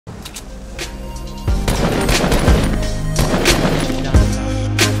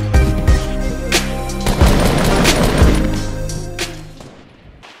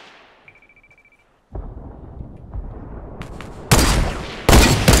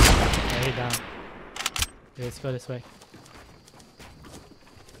down. Okay, let's go this way.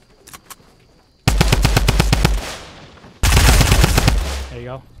 There you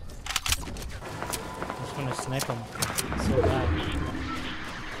go. I just want to snipe him so bad.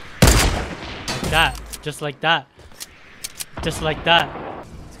 Like that. Just like that. Just like that.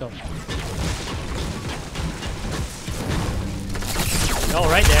 Let's go. Oh,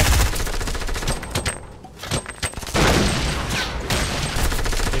 right there.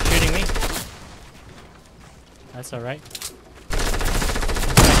 They're shooting me. That's alright.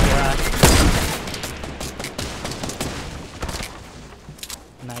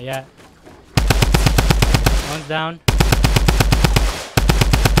 Not yet. One's down.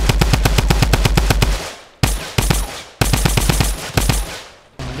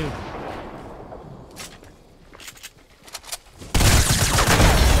 Dude.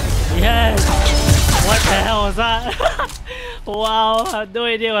 Yes! What the hell was that? Wow, I have no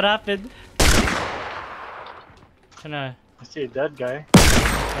idea what happened. I see a dead guy.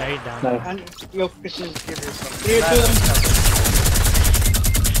 Yeah, he's down. Nice. And yo, fishes give yourself.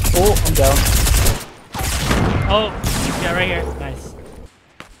 Oh, I'm down. Oh, yeah, right here. Nice.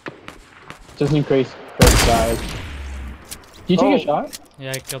 Just in case Chris died. Did you take a shot?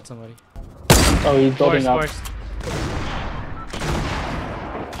 Yeah, I killed somebody. Oh, he's building up. Force.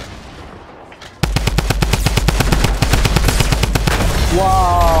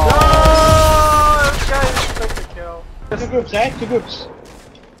 Wow! No! This guy took the kill. Two groups, eh? Two groups.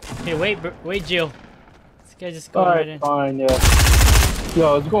 Hey, wait, Jill. This guy just going right in. Fine, yeah. Yo,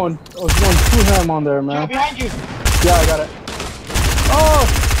 I was going too ham on there, man. Jill, behind you! Yeah, I got it. Oh!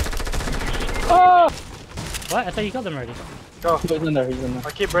 Oh! What? I thought you killed him already. Go. He's in there, he's in there.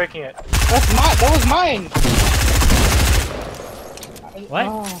 I keep breaking it. That's mine! That was mine! What?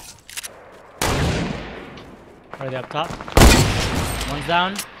 Oh. Are they up top? One's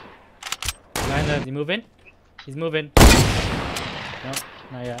down. Behind the, he moving? He's moving. No,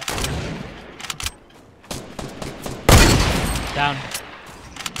 not yet. Down.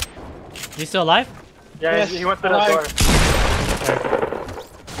 He's still alive? Yeah, yes, he went through that door.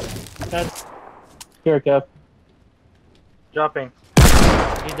 That's Here, Kev. Dropping.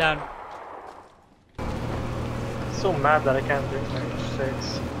 he's down. So mad that I can't do my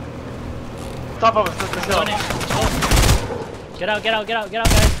saves. Top of us, let's go. Oh. Get out, guys, get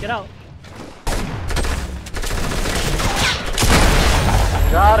out.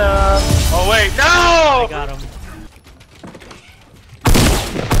 Got him! Oh wait, no! I got him.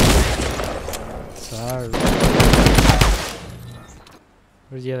 Sorry.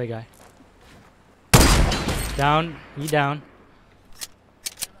 Where's the other guy? Down, he down.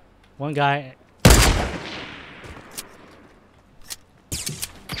 One guy.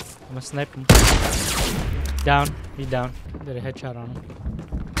 I'm gonna snipe him. Down, he's down. Did a headshot on him.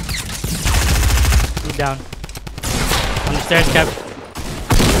 He's down. On the stairs, Kev.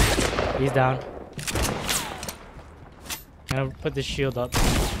 He's down. I'm gonna put the shield up.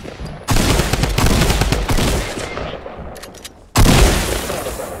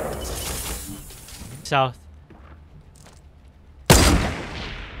 South.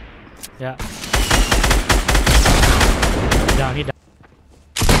 Yeah. He's down, he down.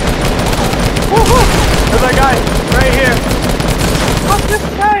 Woohoo! There's that guy! Right here! Fuck this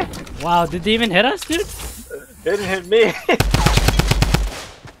guy! Wow, did they even hit us, dude? They didn't hit me!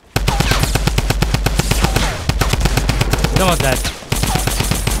 He's almost dead.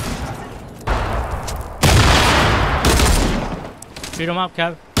 Shoot him up,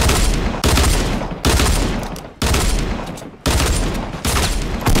 Kev.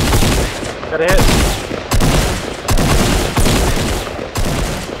 Got a hit.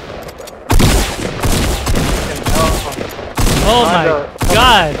 Oh my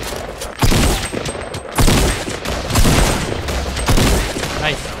god!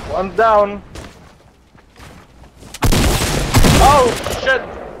 Nice. One's down. Oh shit!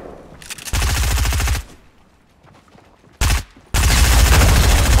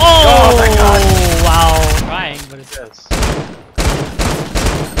 Oh my god! Wow. Trying, but it's Yes.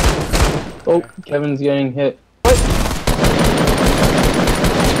 Oh, Kevin's getting hit. What?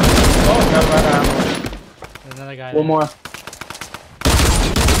 Oh, got my ammo. There's another guy. One more.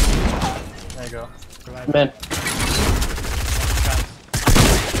 There you go. Man.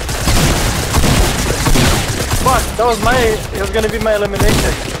 Fuck, that was my. It was gonna be my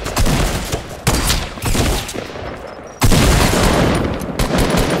elimination.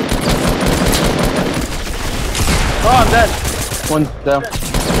 Oh, I'm dead. One's down.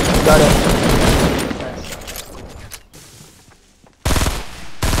 Got it.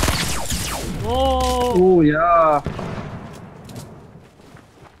 Oh! Oh, yeah.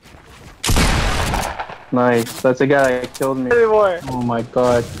 Nice. That's the guy that killed me. Anymore. Oh my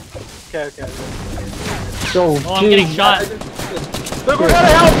god. Okay. Yo, Oh, I'm getting shot. Look, we gotta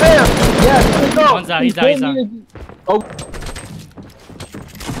help him. Yeah, Go. One's out. He's down. He's down. Oh,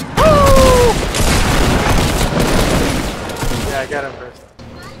 Woo! Yeah, I got him first.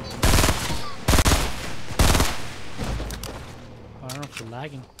 Oh, I don't know if you're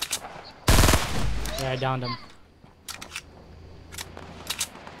lagging. Yeah, I downed him.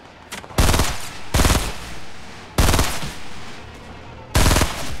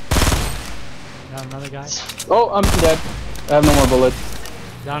 Down another guy. oh, I'm dead. I have no more bullets.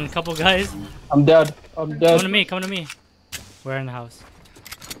 Down a couple guys. I'm dead. I'm Come dead. to me. Come to me. We're in the house.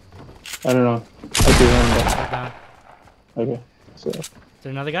 I don't know. I see him. We're down. Okay. So. Is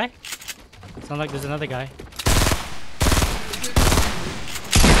there another guy? Sounds like there's another guy.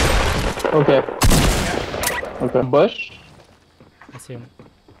 Okay. Okay. Bush. I see him.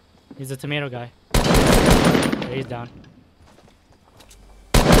 He's a tomato guy. Yeah, he's down.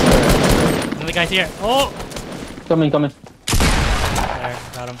 Another guy's here. Oh! Coming. There,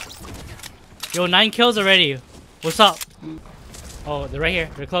 got him. Yo, 9 kills already. What's up? Oh, they're right here.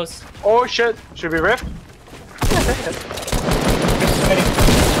 They're close. Oh shit! Should we rift?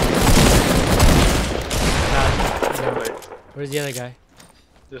 Where's the other guy?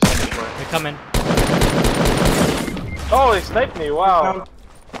 Just on this way. They're coming. Oh, he sniped me! Wow.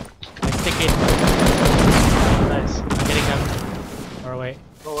 I stick it. Nice. I'm getting them. Or wait.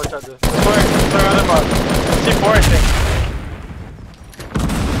 Oh, watch out! This our other bot. C4, I think.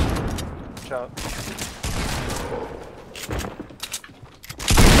 Watch out.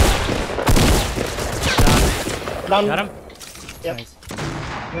 Down. Got him? Yep. Nice.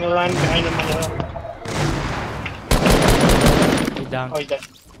 I'm gonna land behind him on the hill. He's down. Oh, he's dead.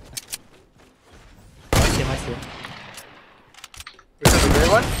 I see him. Is that the gray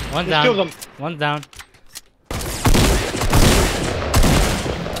one? One There's two of down. them. One's down.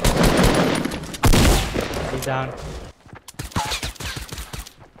 He's down.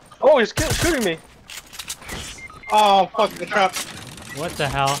 Oh, he's shooting me! Oh, fuck, the trap. What the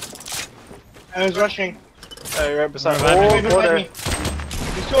hell? I was rushing. Hey, right beside me. Right Oh, Right beside border. me.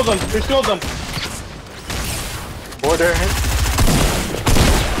 There's two of them. There's two of them. Border.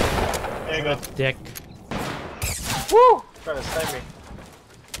 There you go. Dick. Woo! Trying to snipe me.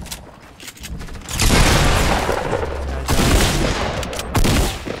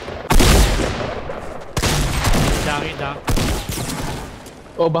 He's down.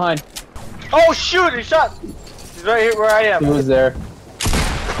 Oh, behind. Oh shoot! He shot! He's right here where I am. He was there.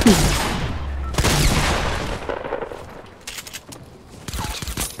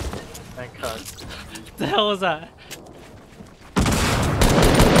 Thank God. What the hell was that?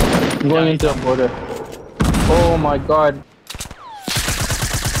 I'm going into the border. Oh my god.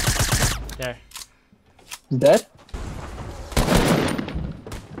 There. He's dead?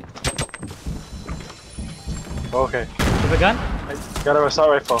 Okay. You have a gun? I got a assault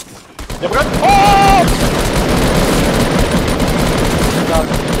rifle. You have a gun? Oh!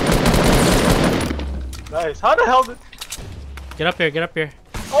 Nice. How the hell did... Get up here.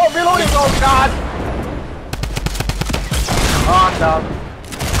 Oh, I'm reloading! Oh god! Oh, I'm down.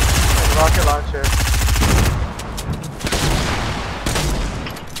 Rocket launcher.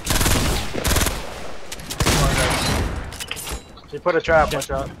 Come on, guys. He put a trap,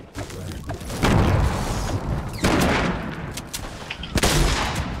 watch out.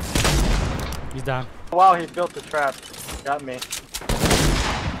 He's down. Wow, he built the trap. Got me.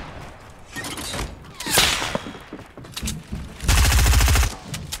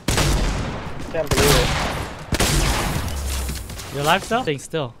 Can't believe it. You're alive still? Staying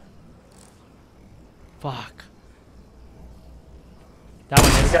still. Fuck. That one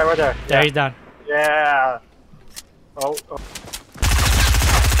is. This guy right there. There, Yeah. he's down. Yeah. Oh, oh.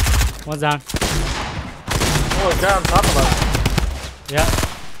 One's down. Oh, he's down on top of us. Yeah.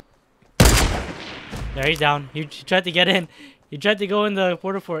 There, he's down. He tried to get in. He tried to go in the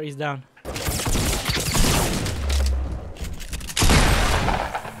porta fort. He's down.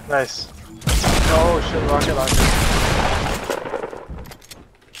 Nice. Oh shit, rocket launcher.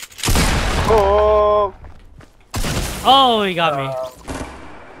 Oh! Oh, he got me.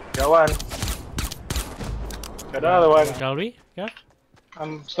 Got one. Got another one. Shall we? Yeah.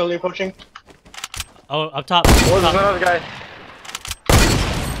 I'm slowly approaching. Oh, up top. Oh, there's Top. another guy.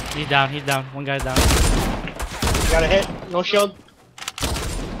 He's down. He's down. One guy's down. Got a hit. No shield.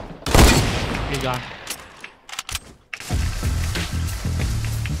 He's gone.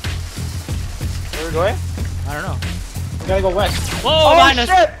 Where are we going? I don't know. We gotta go west. Whoa, Oh behind us.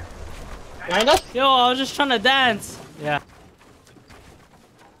 shit! Behind us? Yo, I was just trying to dance. Yeah.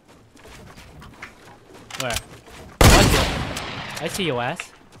 Where? What's it? I see your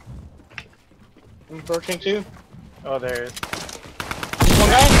ass. I'm approaching too. Oh, there it is. One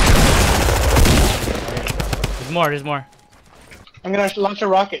guy. There's more, there's more. I'm gonna launch a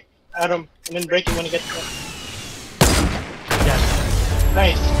rocket at him and then break him when he gets there. Yes.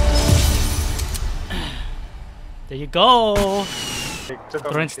 Nice. There you go. They took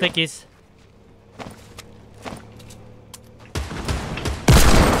off Throwing the shield. stickies.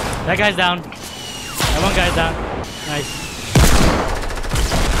 That guy's down. That one guy's down. Nice.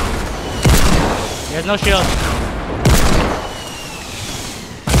 He has no shield.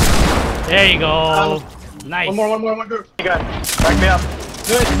 There you go. Nice. One more. You got it. Back me up.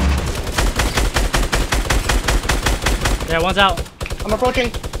 Good. There, one's out. I'm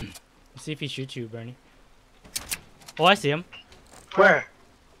approaching. Let's see if he shoots you, Bernie. Oh, I see him. Where?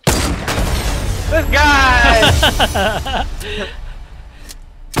 This guy!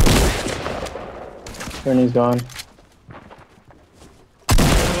 Bernie's gone.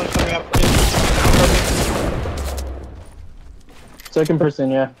 Everyone's coming up. Second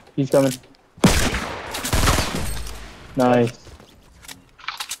person, yeah. He's coming. Nice.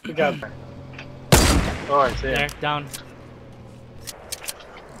 Good job. Oh, I see There, it. down.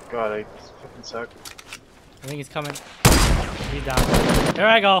 God, I fucking suck. I think he's coming. He's down. There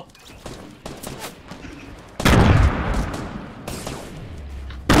I go.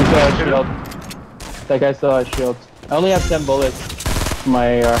 He still has shield. That guy still has shield. I only have 10 bullets for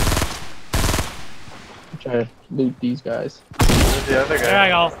my AR. Try to loot these guys. Where's the other guy? There I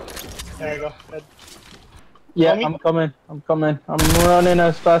go. There you go. Good. Yeah, Homie? I'm coming. I'm running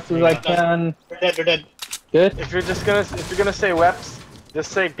as fast as I can. They're dead. Good. If you're gonna say weapons,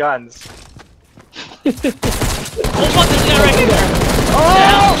 just say guns. Oh fuck, there's a guy right there.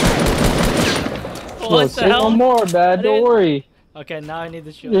 Oh! Look, What the say hell? one more, bad. I Don't didn't- worry. Okay, now I need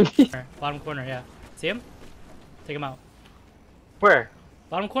the shield. Bottom corner, yeah. See him? Take him out. Where?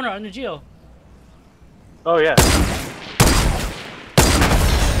 Bottom corner under Geo. Oh yeah.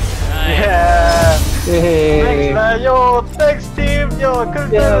 Nice. Yeah. Hey. Thanks, man. Yo, thanks, team. Yo, I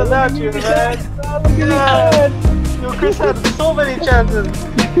could've done it without you, man. Yeah. Yo, Chris had so many chances.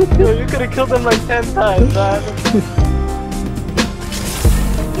 Yo, you could've killed him like 10 times, man.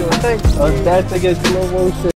 Yo, thanks. That's against slow motion.